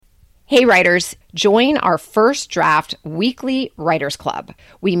Hey writers, join our First Draft weekly writers club.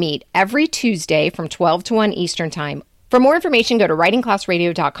 We meet every Tuesday from 12 to 1 Eastern Time. For more information, go to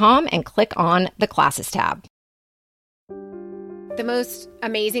writingclassradio.com and click on the classes tab. The most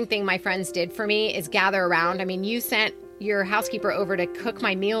amazing thing my friends did for me is gather around. I mean, you sent your housekeeper over to cook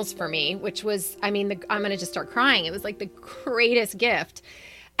my meals for me, which was, I'm going to just start crying. It was like the greatest gift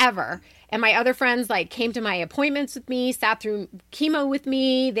ever. And my other friends came to my appointments with me, sat through chemo with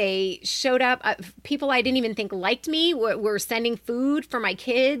me. They showed up. People I didn't even think liked me were sending food for my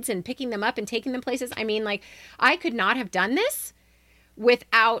kids and picking them up and taking them places. I could not have done this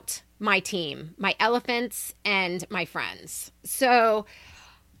without my team, my elephants and my friends. So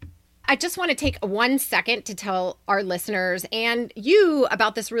I just want to take 1 second to tell our listeners and you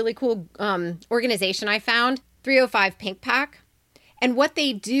about this really cool organization I found, 305 Pink Pack. And what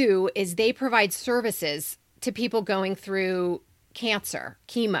they do is they provide services to people going through cancer,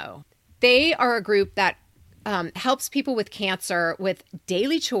 chemo. They are a group that helps people with cancer with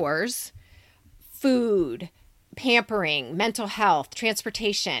daily chores, food, pampering, mental health,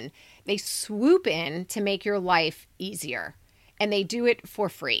 transportation. They swoop in to make your life easier. And they do it for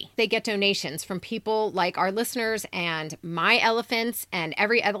free. They get donations from people like our listeners and my elephants and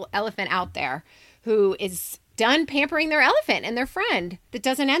every elephant out there who is done pampering their elephant and their friend. That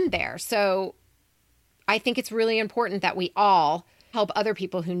doesn't end there. So I think it's really important that we all help other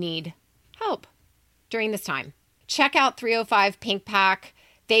people who need help during this time. Check out 305 Pink Pack.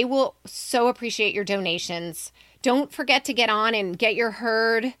 They will so appreciate your donations. Don't forget to get on and get your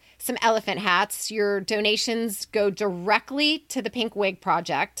herd some elephant hats. Your donations go directly to the Pink Wig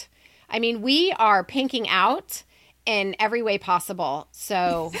Project. We are pinking out in every way possible.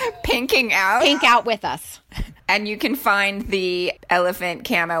 So pinking out? Pink out with us. And you can find the elephant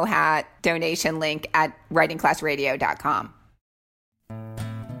camo hat donation link at writingclassradio.com.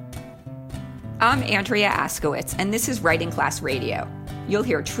 I'm Andrea Askowitz, and this is Writing Class Radio. You'll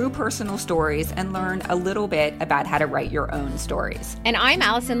hear true personal stories and learn a little bit about how to write your own stories. And I'm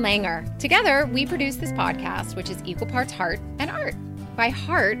Allison Langer. Together, we produce this podcast, which is equal parts heart and art. By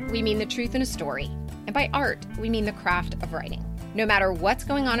heart, we mean the truth in a story. And by art, we mean the craft of writing. No matter what's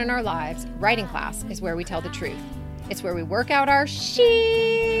going on in our lives, Writing Class is where we tell the truth. It's where we work out our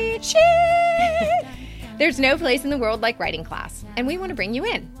shit. There's no place in the world like Writing Class, and we want to bring you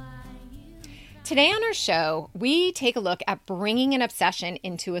in. Today on our show, we take a look at bringing an obsession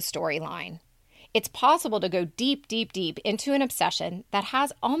into a storyline. It's possible to go deep, deep, deep into an obsession that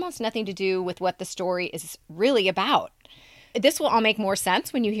has almost nothing to do with what the story is really about. This will all make more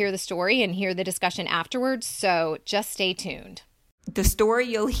sense when you hear the story and hear the discussion afterwards, so just stay tuned. The story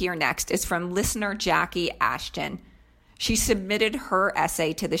you'll hear next is from listener Jackie Ashton. She submitted her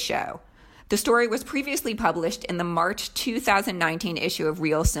essay to the show. The story was previously published in the March 2019 issue of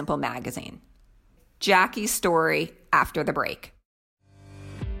Real Simple magazine. Jackie's story after the break.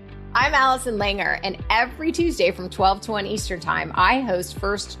 I'm Allison Langer, and every Tuesday from 12 to 1 Eastern Time, I host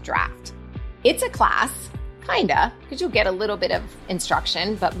First Draft. It's a class, kinda, because you'll get a little bit of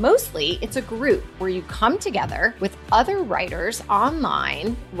instruction, but mostly it's a group where you come together with other writers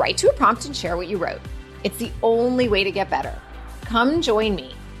online, write to a prompt and share what you wrote. It's the only way to get better. Come join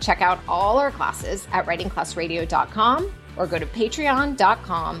me. Check out all our classes at writingclassradio.com or go to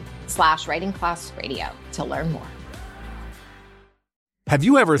patreon.com/writingclassradio to learn more. Have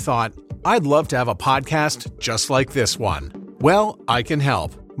you ever thought, I'd love to have a podcast just like this one? Well, I can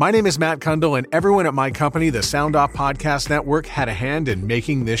help. My name is Matt Kundle, and everyone at my company, the Sound Off Podcast Network, had a hand in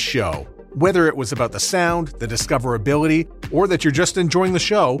making this show. Whether it was about the sound, the discoverability, or that you're just enjoying the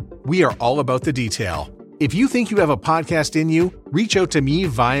show, we are all about the detail. If you think you have a podcast in you, reach out to me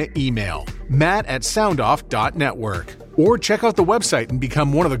via email, matt@soundoff.network, or check out the website and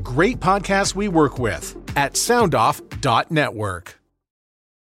become one of the great podcasts we work with at soundoff.network.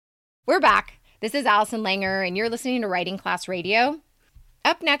 We're back. This is Allison Langer, and you're listening to Writing Class Radio.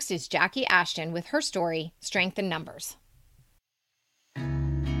 Up next is Jackie Ashton with her story, Strength in Numbers.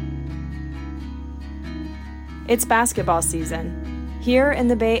 It's basketball season. Here in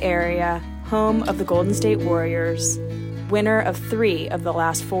the Bay Area, home of the Golden State Warriors, winner of 3 of the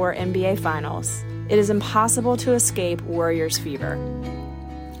last 4 NBA Finals, it is impossible to escape Warriors fever.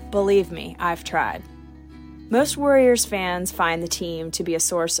 Believe me, I've tried. Most Warriors fans find the team to be a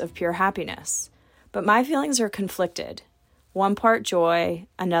source of pure happiness, but my feelings are conflicted. One part joy,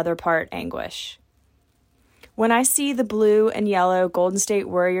 another part anguish. When I see the blue and yellow Golden State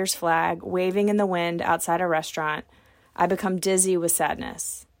Warriors flag waving in the wind outside a restaurant, I become dizzy with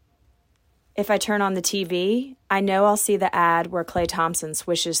sadness. If I turn on the TV, I know I'll see the ad where Klay Thompson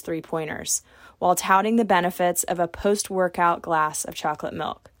swishes 3-pointers while touting the benefits of a post-workout glass of chocolate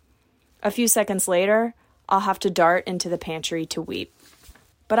milk. A few seconds later, I'll have to dart into the pantry to weep.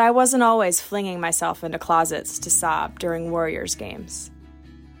 But I wasn't always flinging myself into closets to sob during Warriors games.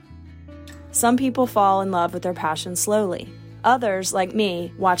 Some people fall in love with their passion slowly. Others, like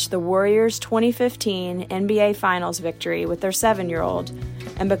me, watch the Warriors' 2015 NBA Finals victory with their 7-year-old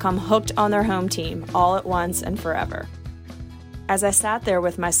and become hooked on their home team all at once and forever. As I sat there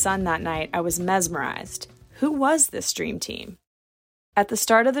with my son that night, I was mesmerized. Who was this dream team? At the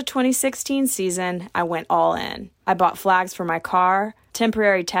start of the 2016 season, I went all in. I bought flags for my car,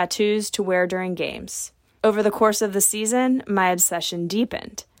 temporary tattoos to wear during games. Over the course of the season, my obsession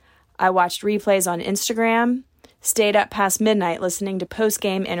deepened. I watched replays on Instagram, stayed up past midnight listening to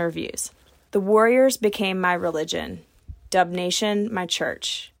post-game interviews. The Warriors became my religion. Dub Nation, my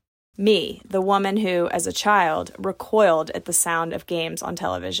church. Me, the woman who, as a child, recoiled at the sound of games on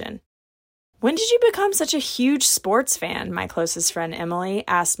television. When did you become such a huge sports fan? My closest friend Emily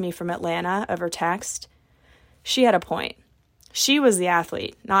asked me from Atlanta over text. She had a point. She was the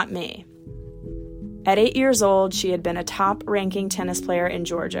athlete, not me. At 8 years old, she had been a top-ranking tennis player in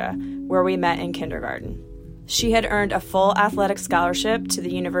Georgia, where we met in kindergarten. She had earned a full athletic scholarship to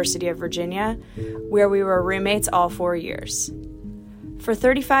the University of Virginia, where we were roommates all 4 years. For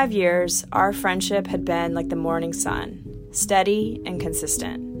 35 years, our friendship had been like the morning sun, steady and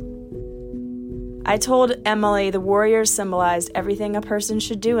consistent. I told Emily the Warriors symbolized everything a person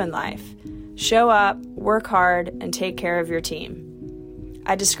should do in life. Show up, work hard, and take care of your team.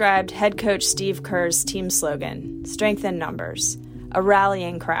 I described head coach Steve Kerr's team slogan, strength in numbers, a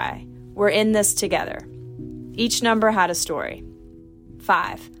rallying cry, we're in this together. Each number had a story.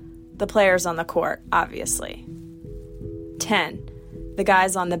 5, the players on the court, obviously. 10, the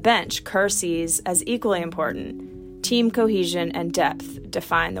guys on the bench Kerr sees as equally important. Team cohesion and depth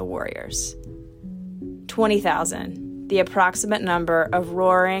define the Warriors. 20,000, the approximate number of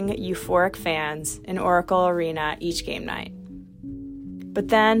roaring, euphoric fans in Oracle Arena each game night. But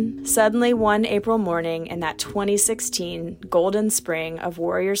then, suddenly one April morning in that 2016 golden spring of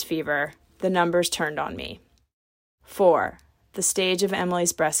Warriors fever, the numbers turned on me. 4, the stage of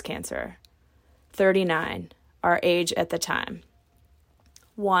Emily's breast cancer. 39, our age at the time.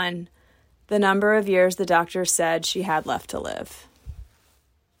 1, the number of years the doctor said she had left to live.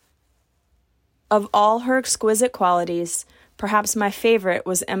 Of all her exquisite qualities, perhaps my favorite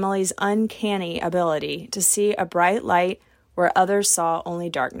was Emily's uncanny ability to see a bright light where others saw only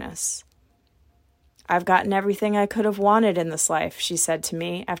darkness. I've gotten everything I could have wanted in this life, she said to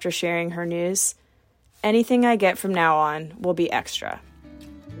me after sharing her news. Anything I get from now on will be extra.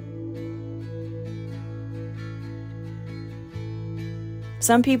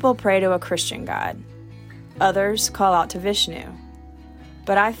 Some people pray to a Christian God. Others call out to Vishnu.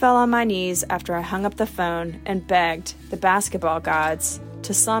 But I fell on my knees after I hung up the phone and begged the basketball gods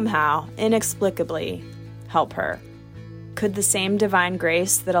to somehow, inexplicably, help her. Could the same divine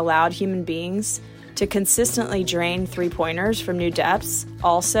grace that allowed human beings to consistently drain three-pointers from new depths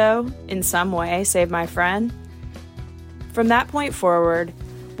also, in some way, save my friend? From that point forward,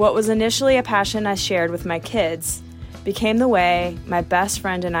 what was initially a passion I shared with my kids became the way my best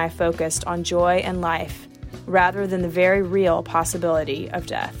friend and I focused on joy and life rather than the very real possibility of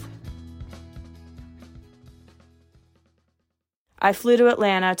death. I flew to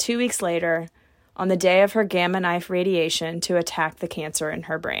Atlanta 2 weeks later on the day of her gamma knife radiation to attack the cancer in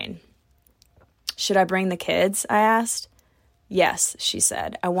her brain. Should I bring the kids? I asked. Yes, she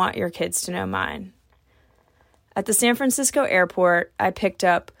said. I want your kids to know mine. At the San Francisco airport, I picked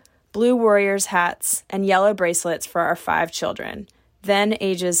up blue Warriors hats and yellow bracelets for our 5 children, then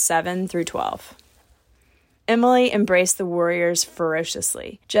ages 7 through 12. Emily embraced the Warriors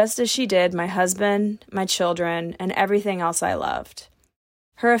ferociously, just as she did my husband, my children, and everything else I loved.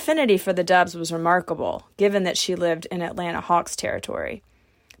 Her affinity for the Dubs was remarkable, given that she lived in Atlanta Hawks territory.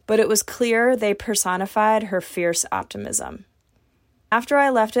 But it was clear they personified her fierce optimism. After I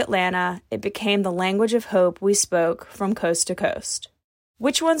left Atlanta, it became the language of hope we spoke from coast to coast.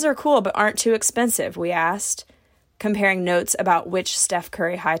 Which ones are cool but aren't too expensive, we asked, comparing notes about which Steph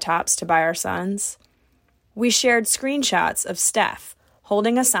Curry high tops to buy our sons. We shared screenshots of Steph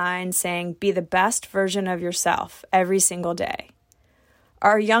holding a sign saying, "Be the best version of yourself every single day."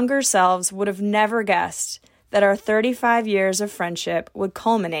 Our younger selves would have never guessed that our 35 years of friendship would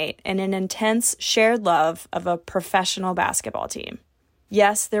culminate in an intense shared love of a professional basketball team.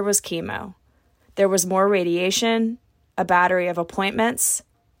 Yes, there was chemo. There was more radiation, a battery of appointments,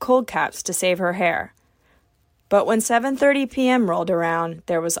 cold caps to save her hair. But when 7:30 p.m. rolled around,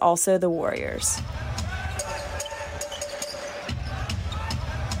 there was also the Warriors.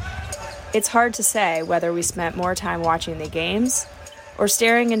 It's hard to say whether we spent more time watching the games or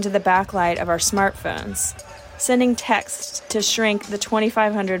staring into the backlight of our smartphones, sending texts to shrink the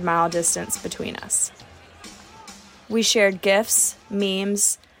 2,500-mile distance between us. We shared GIFs,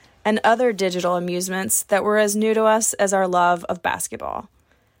 memes, and other digital amusements that were as new to us as our love of basketball.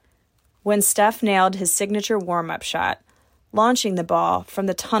 When Steph nailed his signature warm-up shot, launching the ball from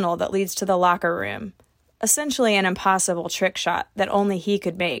the tunnel that leads to the locker room, essentially an impossible trick shot that only he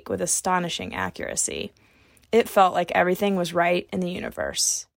could make with astonishing accuracy, it felt like everything was right in the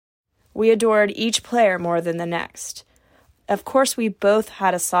universe. We adored each player more than the next. Of course, we both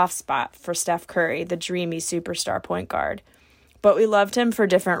had a soft spot for Steph Curry, the dreamy superstar point guard, but we loved him for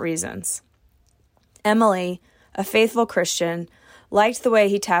different reasons. Emily, a faithful Christian, liked the way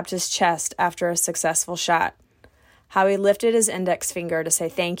he tapped his chest after a successful shot, how he lifted his index finger to say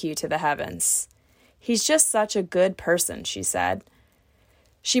thank you to the heavens. He's just such a good person, she said.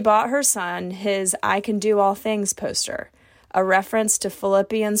 She bought her son his I Can Do All Things poster, a reference to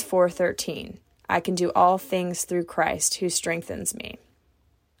Philippians 4:13. I can do all things through Christ who strengthens me.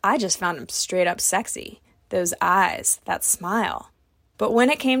 I just found him straight up sexy. Those eyes, that smile. But when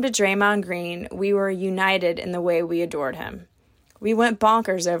it came to Draymond Green, we were united in the way we adored him. We went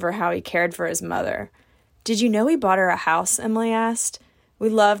bonkers over how he cared for his mother. Did you know he bought her a house? Emily asked. We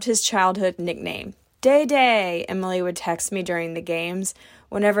loved his childhood nickname. Day Day, Emily would text me during the games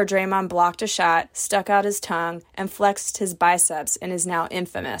whenever Draymond blocked a shot, stuck out his tongue, and flexed his biceps in his now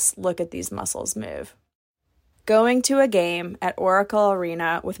infamous "look at these muscles" move. Going to a game at Oracle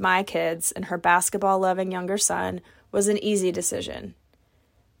Arena with my kids and her basketball-loving younger son was an easy decision.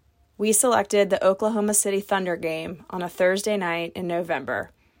 We selected the Oklahoma City Thunder game on a Thursday night in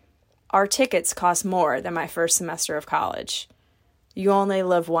November. Our tickets cost more than my first semester of college. You only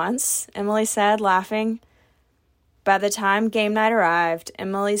live once, Emily said, laughing. By the time game night arrived,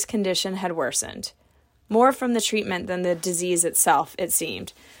 Emily's condition had worsened. More from the treatment than the disease itself, it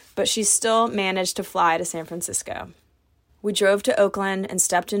seemed, but she still managed to fly to San Francisco. We drove to Oakland and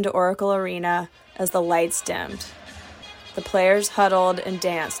stepped into Oracle Arena as the lights dimmed. The players huddled and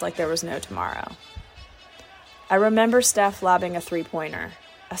danced like there was no tomorrow. I remember Steph lobbing a three-pointer.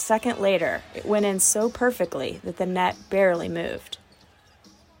 A second later, it went in so perfectly that the net barely moved.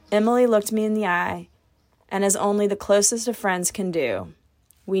 Emily looked me in the eye, and as only the closest of friends can do,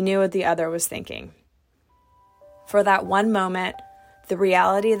 we knew what the other was thinking. For that one moment, the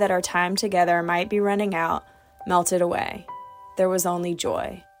reality that our time together might be running out melted away. There was only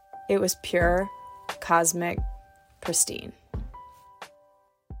joy. It was pure, cosmic, pristine.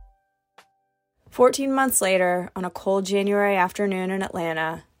 14 months later, on a cold January afternoon in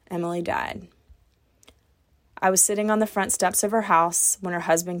Atlanta, Emily died. I was sitting on the front steps of her house when her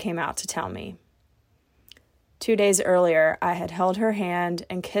husband came out to tell me. 2 days earlier, I had held her hand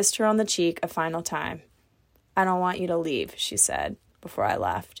and kissed her on the cheek a final time. "I don't want you to leave," she said before I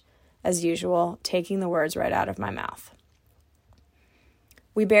left, as usual, taking the words right out of my mouth.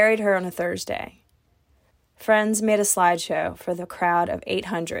 We buried her on a Thursday. Friends made a slideshow for the crowd of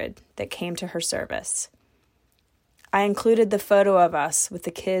 800 that came to her service. I included the photo of us with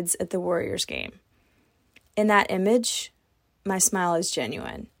the kids at the Warriors game. In that image, my smile is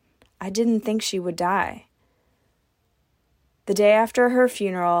genuine. I didn't think she would die. The day after her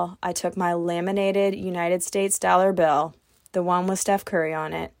funeral, I took my laminated United States dollar bill, the one with Steph Curry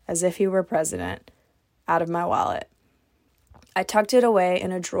on it, as if he were president, out of my wallet. I tucked it away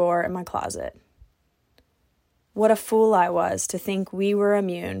in a drawer in my closet. What a fool I was to think we were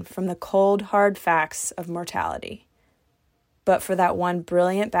immune from the cold, hard facts of mortality. But for that one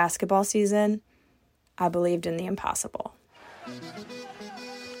brilliant basketball season, I believed in the impossible.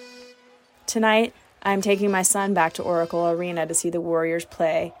 Tonight, I'm taking my son back to Oracle Arena to see the Warriors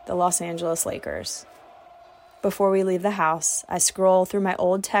play the Los Angeles Lakers. Before we leave the house, I scroll through my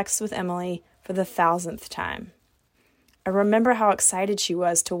old texts with Emily for the 1,000th time. I remember how excited she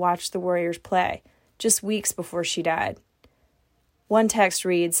was to watch the Warriors play, just weeks before she died. One text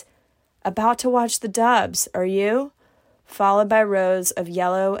reads, "About to watch the Dubs, are you?" Followed by rows of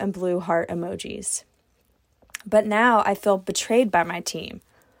yellow and blue heart emojis. But now I feel betrayed by my team,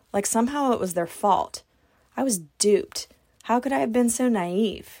 like somehow it was their fault. I was duped. How could I have been so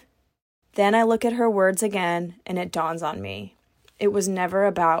naive? Then I look at her words again, and it dawns on me. It was never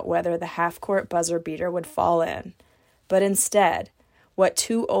about whether the half-court buzzer beater would fall in, but instead, what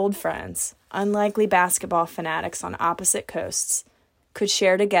two old friends, unlikely basketball fanatics on opposite coasts, could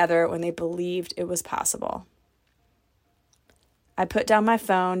share together when they believed it was possible. I put down my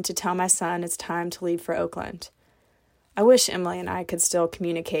phone to tell my son it's time to leave for Oakland. I wish Emily and I could still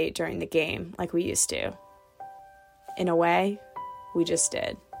communicate during the game like we used to. In a way, we just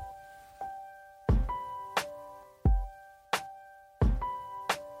did.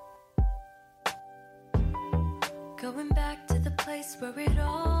 Going back to the place where it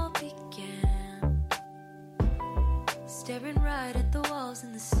all began, staring right at the walls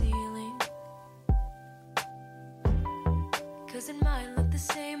and the ceiling. 'Cause it might look the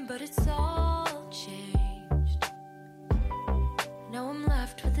same, but it's all changed. Now I'm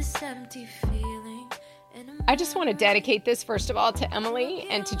left with this empty feeling. I just want to dedicate this, first of all, to Emily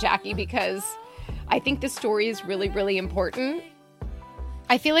and to Jackie, because I think this story is really, really important.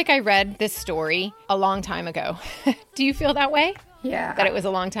 I feel like I read this story a long time ago. Do you feel that way? Yeah. That it was a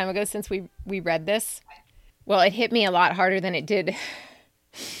long time ago since we read this? Well, it hit me a lot harder than it did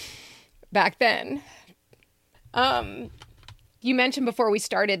back then. You mentioned before we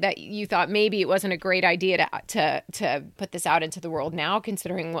started that you thought maybe it wasn't a great idea to put this out into the world now,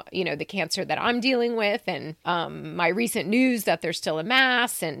 considering the cancer that I'm dealing with and my recent news that there's still a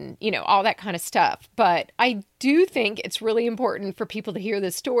mass and all that kind of stuff. But I do think it's really important for people to hear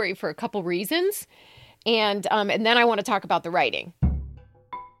this story for a couple reasons, and then I want to talk about the writing.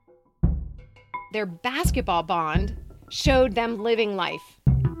 Their basketball bond showed them living life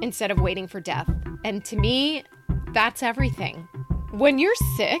instead of waiting for death, and to me, that's everything. When you're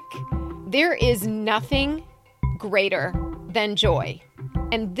sick, there is nothing greater than joy.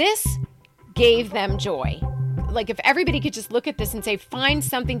 And this gave them joy. Like, if everybody could just look at this and say, find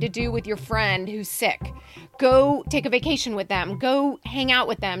something to do with your friend who's sick. Go take a vacation with them. Go hang out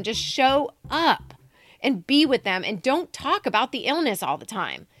with them. Just show up and be with them. And don't talk about the illness all the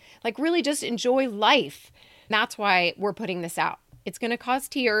time. Like, really just enjoy life. That's why we're putting this out. It's going to cause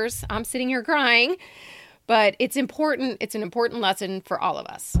tears. I'm sitting here crying. But it's important. It's an important lesson for all of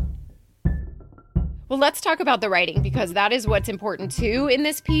us. Well, let's talk about the writing, because that is what's important too in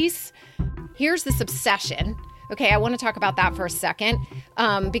this piece. Here's this obsession. Okay, I want to talk about that for a second,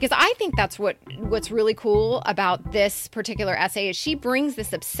 because I think that's what's really cool about this particular essay is she brings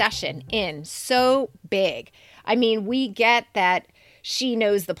this obsession in so big. I mean, we get that she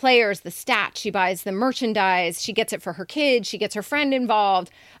knows the players, the stats, she buys the merchandise, she gets it for her kids, she gets her friend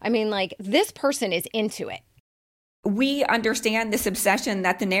involved. I mean, like, this person is into it. We understand this obsession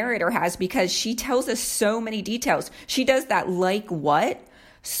that the narrator has because she tells us so many details. She does that like what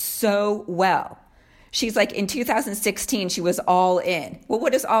so well. She's like, in 2016, she was all in. Well,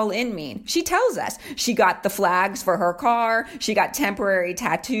 what does all in mean? She tells us she got the flags for her car. She got temporary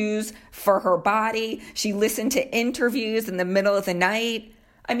tattoos for her body. She listened to interviews in the middle of the night.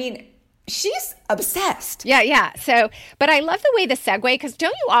 I mean, she's obsessed. Yeah. So, but I love the way the segue, because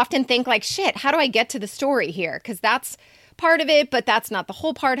don't you often think like, shit, how do I get to the story here? Because that's part of it, but that's not the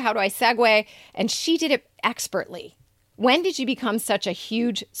whole part. How do I segue? And she did it expertly. When did you become such a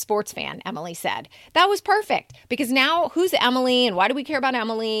huge sports fan? Emily said. That was perfect, because now who's Emily and why do we care about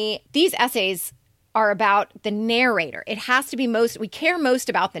Emily? These essays are about the narrator. It has to be we care most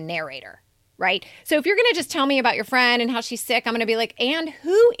about the narrator, right? So if you're going to just tell me about your friend and how she's sick, I'm going to be like, and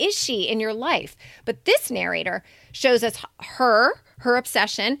who is she in your life? But this narrator shows us her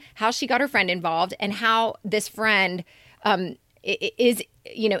obsession, how she got her friend involved, and how this friend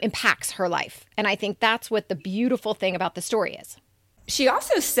impacts her life. And I think that's what the beautiful thing about the story is. She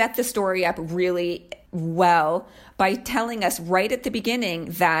also set the story up really well by telling us right at the beginning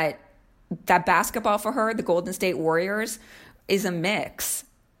that basketball for her, the Golden State Warriors, is a mix.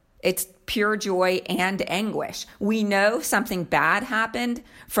 It's pure joy and anguish. We know something bad happened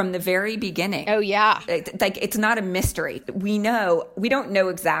from the very beginning. Oh, yeah. It's not a mystery. We don't know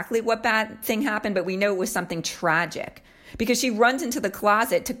exactly what bad thing happened, but we know it was something tragic. Because she runs into the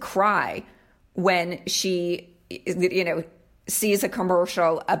closet to cry when she, sees a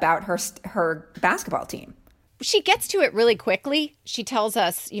commercial about her basketball team. She gets to it really quickly. She tells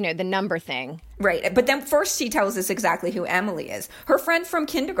us, the number thing. Right. But then first she tells us exactly who Emily is. Her friend from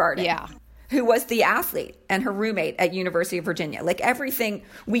kindergarten. Yeah. Who was the athlete and her roommate at University of Virginia. Like, everything,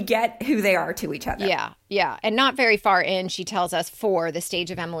 we get who they are to each other. Yeah. And not very far in, she tells us 4, the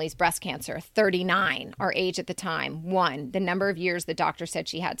stage of Emily's breast cancer, 39, our age at the time, 1, the number of years the doctor said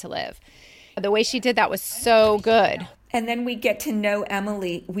she had to live. The way she did that was so good. And then we get to know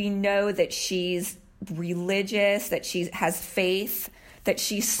Emily. We know that she's religious, that she has faith, that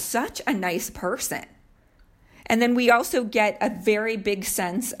she's such a nice person. And then we also get a very big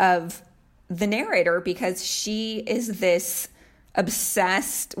sense of the narrator, because she is this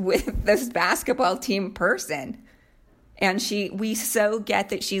obsessed with this basketball team person. And we so get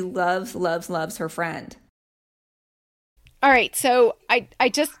that she loves her friend. All right. So I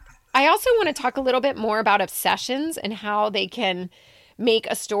also want to talk a little bit more about obsessions and how they can make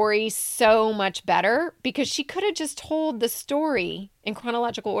a story so much better, because she could have just told the story in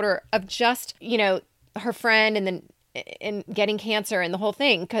chronological order of just, her friend and then getting cancer and the whole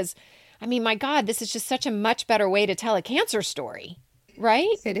thing. Because I mean, my God, this is just such a much better way to tell a cancer story,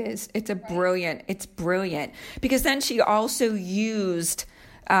 right? It is. It's brilliant. Because then she also used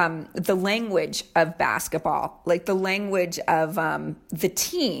the language of basketball, like the language of the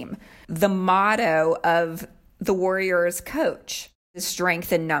team, the motto of the Warriors coach,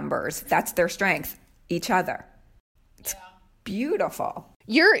 strength in numbers. That's their strength, each other. It's beautiful.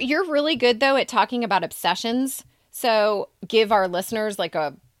 You're really good, though, at talking about obsessions. So give our listeners like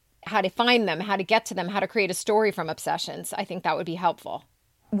how to find them, how to get to them, how to create a story from obsessions. I think that would be helpful.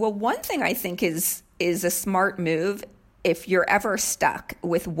 Well, one thing I think is a smart move, if you're ever stuck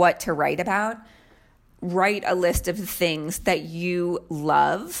with what to write about, write a list of the things that you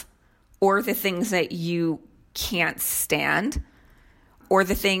love or the things that you can't stand or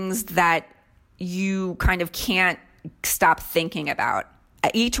the things that you kind of can't stop thinking about.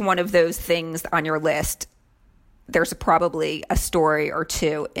 Each one of those things on your list, there's probably a story or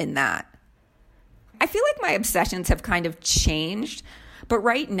two in that. I feel like my obsessions have kind of changed, but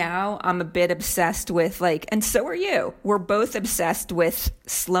right now I'm a bit obsessed with and so are you. We're both obsessed with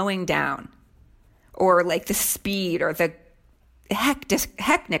slowing down or the speed or the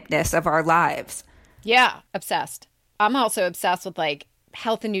hecticness of our lives. Yeah, obsessed. I'm also obsessed with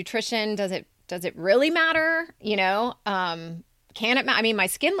health and nutrition. Does it really matter? Can it matter? I mean, my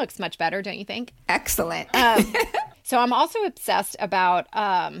skin looks much better, don't you think? Excellent. So I'm also obsessed about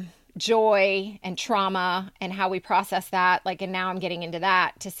joy and trauma and how we process that. And now I'm getting into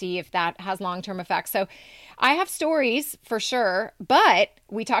that to see if that has long-term effects. So I have stories for sure, but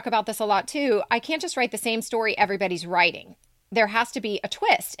we talk about this a lot too. I can't just write the same story everybody's writing. There has to be a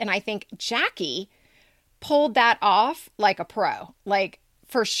twist. And I think Jackie pulled that off like a pro.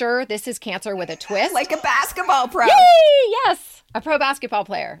 For sure, this is cancer with a twist. Like a basketball pro. Yay! Yes. A pro basketball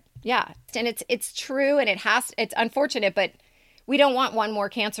player. Yeah. And it's true and it's unfortunate, but we don't want one more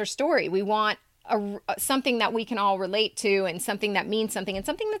cancer story. We want something that we can all relate to and something that means something and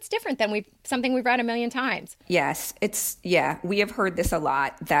something that's different than something we've read a million times. Yes. We have heard this a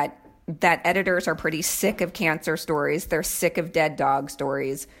lot that editors are pretty sick of cancer stories. They're sick of dead dog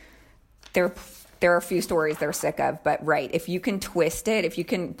stories. There are a few stories they're sick of, but right, if you can twist it, if you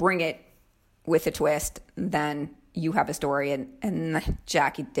can bring it with a twist, then you have a story, and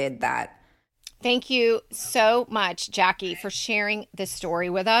Jackie did that. Thank you so much, Jackie, for sharing this story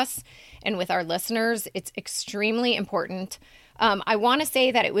with us and with our listeners. It's extremely important. I want to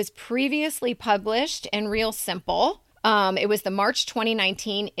say that it was previously published in Real Simple. It was the March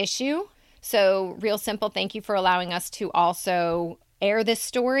 2019 issue. So Real Simple, thank you for allowing us to also air this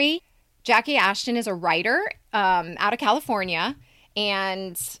story. Jackie Ashton is a writer out of California,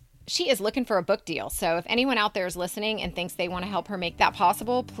 and she is looking for a book deal. So if anyone out there is listening and thinks they want to help her make that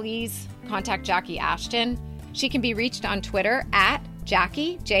possible, please contact Jackie Ashton. She can be reached on Twitter at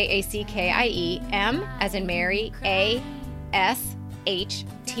Jackie, JACKIEM, as in Mary,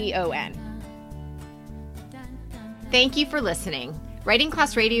 ASHTON. Thank you for listening. Writing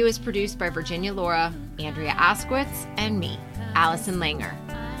Class Radio is produced by Virginia Laura, Andrea Askowitz, and me, Allison Langer.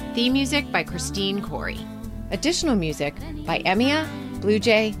 Theme music by Christine Corey. Additional music by Emia, Blue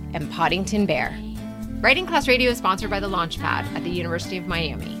Jay, and Poddington Bear. Writing Class Radio is sponsored by the Launchpad at the University of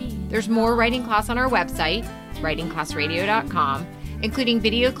Miami. There's more writing class on our website, writingclassradio.com, including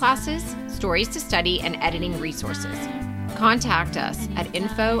video classes, stories to study, and editing resources. Contact us at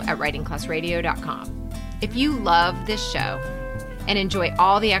info@writingclassradio.com. If you love this show and enjoy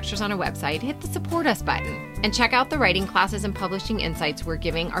all the extras on our website, hit the Support Us button and check out the writing classes and publishing insights we're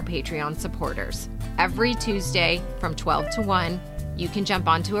giving our Patreon supporters. Every Tuesday from 12 to 1, you can jump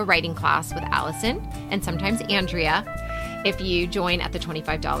onto a writing class with Allison and sometimes Andrea if you join at the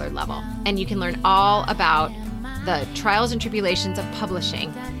 $25 level. And you can learn all about the trials and tribulations of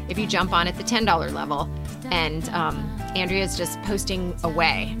publishing if you jump on at the $10 level. And Andrea's just posting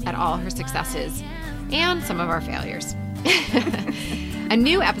away at all her successes and some of our failures. A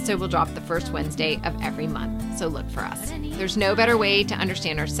new episode will drop the first Wednesday of every month, so look for us. There's no better way to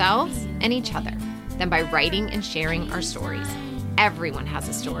understand ourselves and each other than by writing and sharing our stories. Everyone has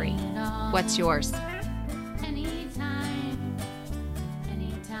a story. What's yours?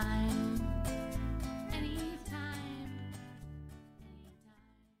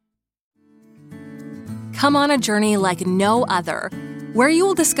 Come on a journey like no other, where you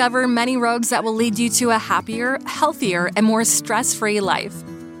will discover many roads that will lead you to a happier, healthier, and more stress-free life.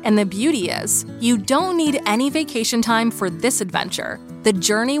 And the beauty is, you don't need any vacation time for this adventure. The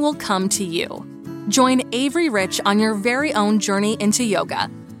journey will come to you. Join Avery Rich on your very own journey into yoga.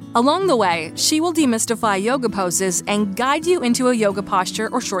 Along the way, she will demystify yoga poses and guide you into a yoga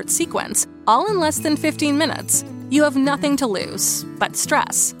posture or short sequence, all in less than 15 minutes. You have nothing to lose but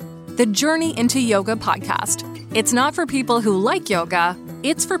stress. the Journey into Yoga podcast. It's not for people who like yoga,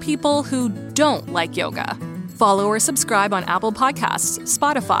 it's for people who don't like yoga. Follow or subscribe on Apple Podcasts,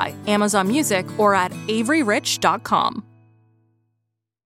 Spotify, Amazon Music, or at AveryRich.com.